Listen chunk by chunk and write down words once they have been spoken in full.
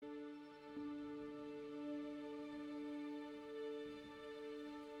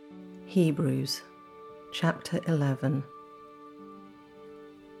Hebrews chapter 11.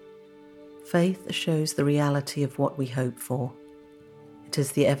 Faith shows the reality of what we hope for. It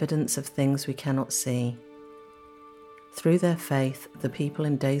is the evidence of things we cannot see. Through their faith, the people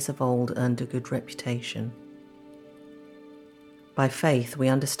in days of old earned a good reputation. By faith, we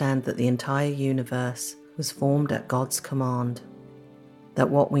understand that the entire universe was formed at God's command, that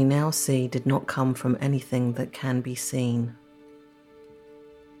what we now see did not come from anything that can be seen.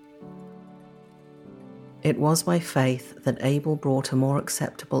 It was by faith that Abel brought a more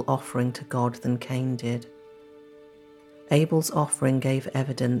acceptable offering to God than Cain did. Abel's offering gave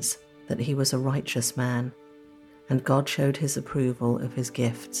evidence that he was a righteous man, and God showed his approval of his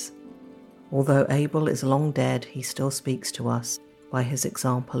gifts. Although Abel is long dead, he still speaks to us by his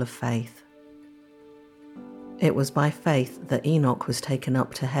example of faith. It was by faith that Enoch was taken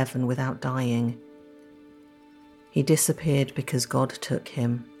up to heaven without dying. He disappeared because God took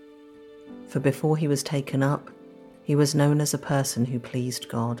him. For before he was taken up, he was known as a person who pleased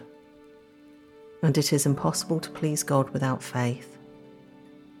God. And it is impossible to please God without faith.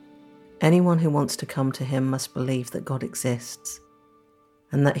 Anyone who wants to come to him must believe that God exists,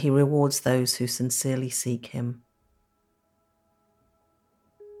 and that he rewards those who sincerely seek him.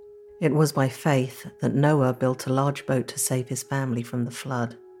 It was by faith that Noah built a large boat to save his family from the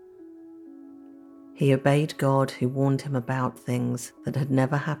flood. He obeyed God, who warned him about things that had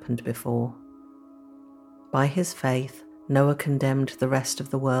never happened before. By his faith, Noah condemned the rest of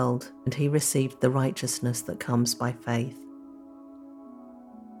the world, and he received the righteousness that comes by faith.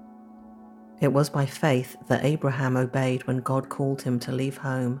 It was by faith that Abraham obeyed when God called him to leave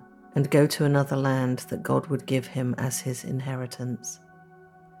home and go to another land that God would give him as his inheritance.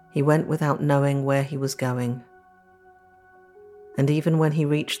 He went without knowing where he was going. And even when he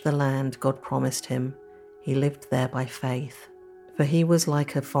reached the land God promised him, he lived there by faith, for he was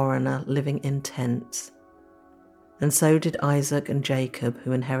like a foreigner living in tents. And so did Isaac and Jacob,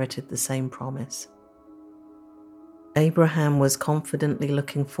 who inherited the same promise. Abraham was confidently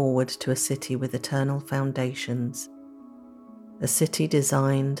looking forward to a city with eternal foundations, a city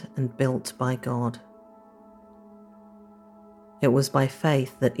designed and built by God. It was by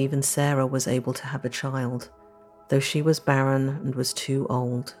faith that even Sarah was able to have a child, though she was barren and was too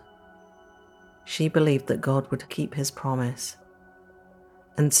old. She believed that God would keep his promise.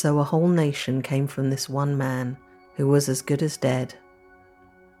 And so a whole nation came from this one man who was as good as dead,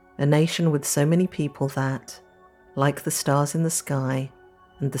 a nation with so many people that, like the stars in the sky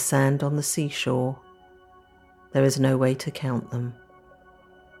and the sand on the seashore, there is no way to count them.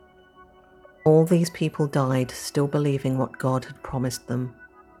 All these people died still believing what God had promised them.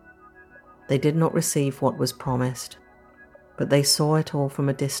 They did not receive what was promised, but they saw it all from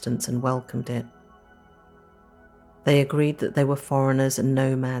a distance and welcomed it. They agreed that they were foreigners and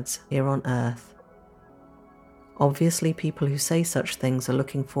nomads here on earth. Obviously, people who say such things are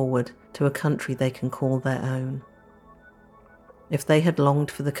looking forward to a country they can call their own. If they had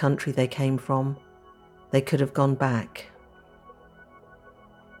longed for the country they came from, they could have gone back.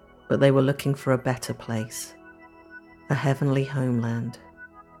 But they were looking for a better place, a heavenly homeland.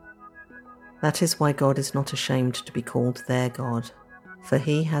 That is why God is not ashamed to be called their God, for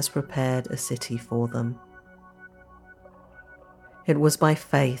he has prepared a city for them. It was by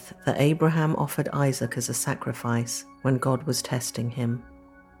faith that Abraham offered Isaac as a sacrifice when God was testing him.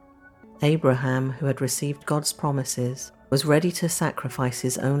 Abraham, who had received God's promises, was ready to sacrifice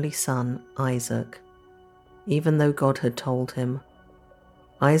his only son, Isaac, even though God had told him,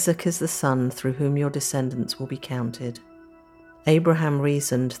 "Isaac is the son through whom your descendants will be counted." Abraham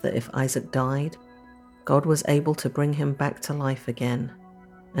reasoned that if Isaac died, God was able to bring him back to life again,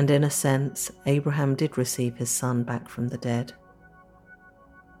 and in a sense, Abraham did receive his son back from the dead.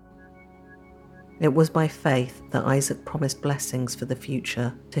 It was by faith that Isaac promised blessings for the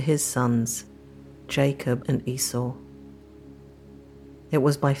future to his sons, Jacob and Esau. It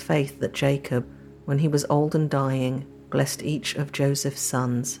was by faith that Jacob, when he was old and dying, blessed each of Joseph's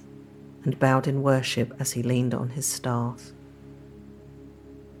sons and bowed in worship as he leaned on his staff.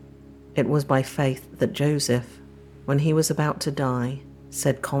 It was by faith that Joseph, when he was about to die,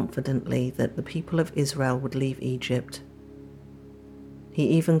 said confidently that the people of Israel would leave Egypt. He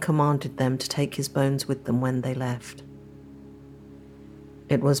even commanded them to take his bones with them when they left.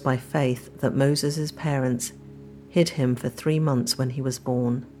 It was by faith that Moses' parents hid him for 3 months when he was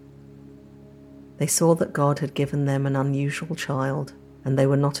born. They saw that God had given them an unusual child, and they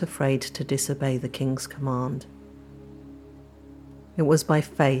were not afraid to disobey the king's command. It was by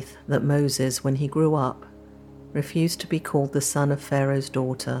faith that Moses, when he grew up, refused to be called the son of Pharaoh's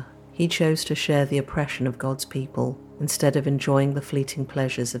daughter. He chose to share the oppression of God's people instead of enjoying the fleeting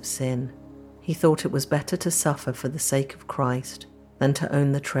pleasures of sin. He thought it was better to suffer for the sake of Christ than to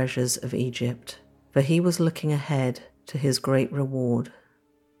own the treasures of Egypt, for he was looking ahead to his great reward.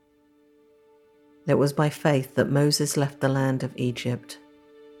 It was by faith that Moses left the land of Egypt,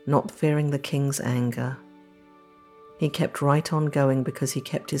 not fearing the king's anger. He kept right on going because he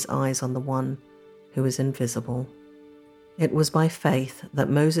kept his eyes on the one who is invisible. It was by faith that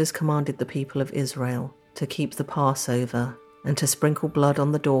Moses commanded the people of Israel to keep the Passover and to sprinkle blood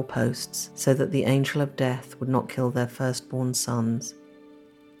on the doorposts so that the angel of death would not kill their firstborn sons.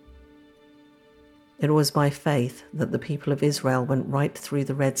 It was by faith that the people of Israel went right through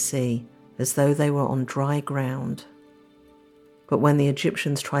the Red Sea as though they were on dry ground. But when the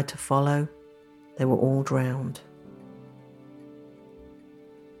Egyptians tried to follow, they were all drowned.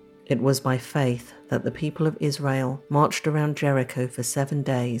 It was by faith that the people of Israel marched around Jericho for 7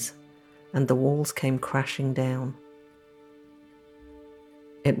 days, and the walls came crashing down.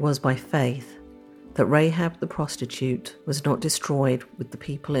 It was by faith that Rahab the prostitute was not destroyed with the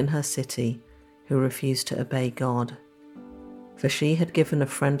people in her city who refused to obey God, for she had given a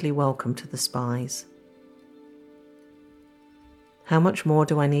friendly welcome to the spies. How much more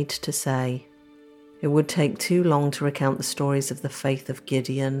do I need to say? It would take too long to recount the stories of the faith of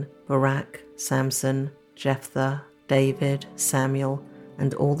Gideon, Barak, Samson, Jephthah, David, Samuel,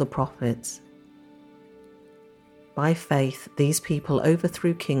 and all the prophets. By faith, these people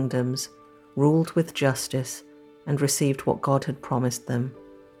overthrew kingdoms, ruled with justice, and received what God had promised them.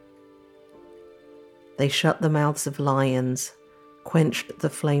 They shut the mouths of lions, quenched the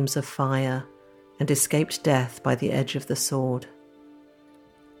flames of fire, and escaped death by the edge of the sword.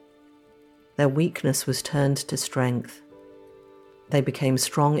 Their weakness was turned to strength. They became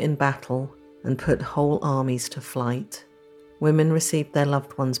strong in battle and put whole armies to flight. Women received their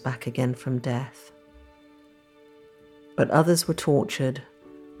loved ones back again from death. But others were tortured,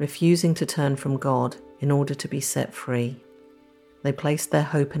 refusing to turn from God in order to be set free. They placed their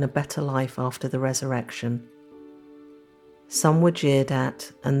hope in a better life after the resurrection. Some were jeered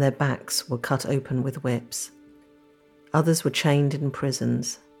at, and their backs were cut open with whips. Others were chained in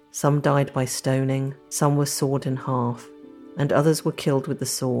prisons. Some died by stoning, some were sawed in half, and others were killed with the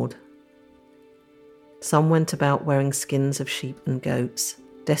sword. Some went about wearing skins of sheep and goats,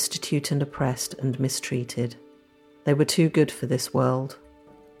 destitute and oppressed and mistreated. They were too good for this world,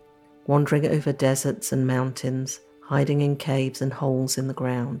 wandering over deserts and mountains, hiding in caves and holes in the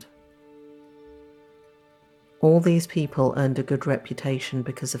ground. All these people earned a good reputation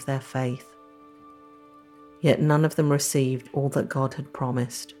because of their faith, yet none of them received all that God had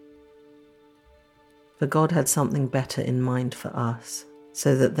promised. For God had something better in mind for us,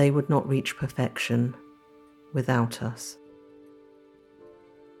 so that they would not reach perfection without us.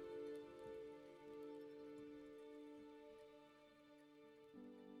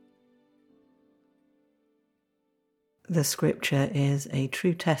 The scripture is a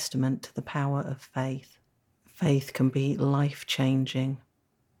true testament to the power of faith. Faith can be life-changing.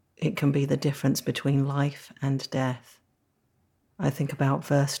 It can be the difference between life and death. I think about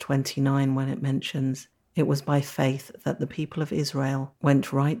verse 29 when it mentions, "It was by faith that the people of Israel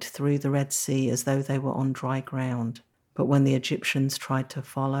went right through the Red Sea as though they were on dry ground. But when the Egyptians tried to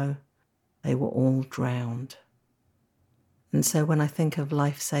follow, they were all drowned." And so when I think of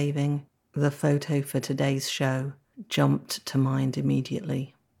life-saving, the photo for today's show jumped to mind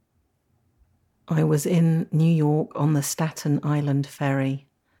immediately. I was in New York on the Staten Island ferry.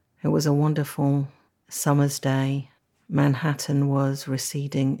 It was a wonderful summer's day. Manhattan was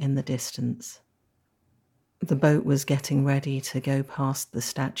receding in the distance. The boat was getting ready to go past the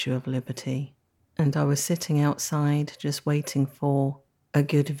Statue of Liberty, and I was sitting outside just waiting for a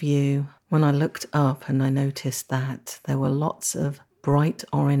good view when I looked up and I noticed that there were lots of bright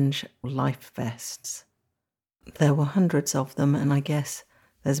orange life vests. There were hundreds of them, and I guess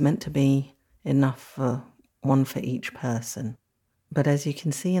there's meant to be enough for one for each person. But as you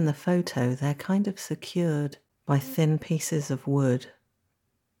can see in the photo, they're kind of secured by thin pieces of wood.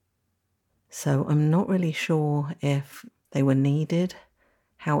 So I'm not really sure if they were needed,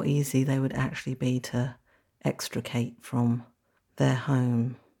 how easy they would actually be to extricate from their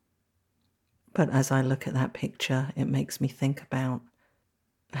home. But as I look at that picture, it makes me think about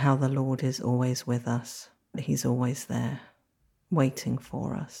how the Lord is always with us. He's always there, waiting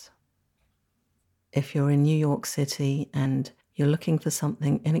for us. If you're in New York City and you're looking for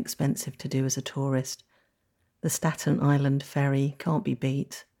something inexpensive to do as a tourist, the Staten Island ferry can't be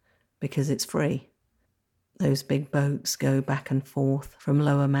beat because it's free. Those big boats go back and forth from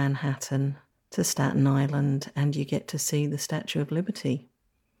Lower Manhattan to Staten Island, and you get to see the Statue of Liberty.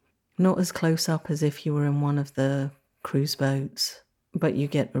 Not as close up as if you were in one of the cruise boats, but you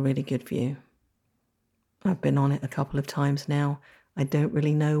get a really good view. I've been on it a couple of times now. I don't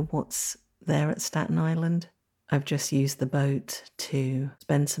really know what's there at Staten Island. I've just used the boat to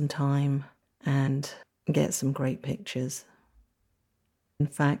spend some time and get some great pictures. In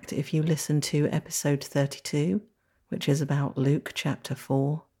fact, if you listen to episode 32, which is about Luke chapter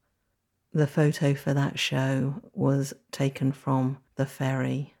 4, the photo for that show was taken from the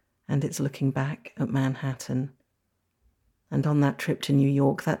ferry, and it's looking back at Manhattan. And on that trip to New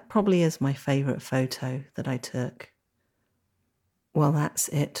York, that probably is my favourite photo that I took. Well, that's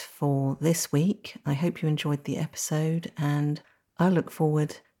it for this week. I hope you enjoyed the episode, and I look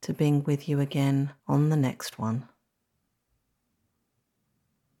forward to being with you again on the next one.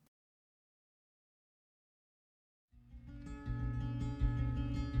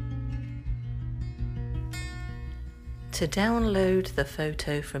 To download the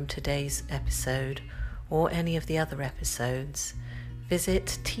photo from today's episode or any of the other episodes,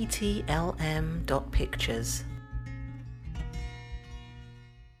 visit ttlm.pictures.